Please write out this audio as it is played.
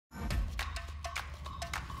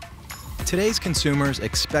Today's consumers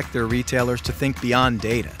expect their retailers to think beyond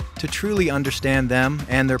data, to truly understand them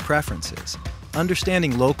and their preferences.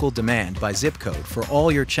 Understanding local demand by zip code for all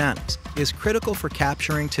your channels is critical for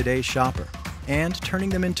capturing today's shopper and turning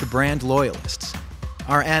them into brand loyalists.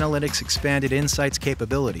 Our Analytics Expanded Insights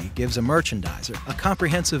capability gives a merchandiser a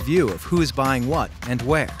comprehensive view of who is buying what and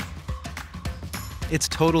where. It's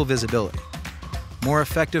total visibility, more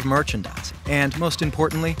effective merchandising, and most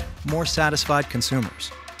importantly, more satisfied consumers.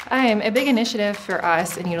 A big initiative for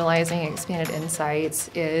us in utilizing Expanded Insights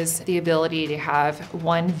is the ability to have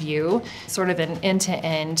one view, sort of an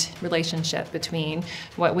end-to-end relationship between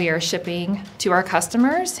what we are shipping to our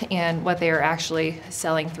customers and what they are actually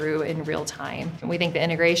selling through in real time. We think the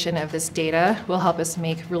integration of this data will help us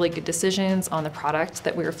make really good decisions on the product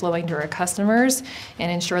that we are flowing to our customers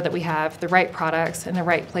and ensure that we have the right products in the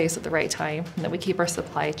right place at the right time and that we keep our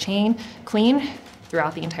supply chain clean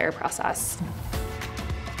throughout the entire process.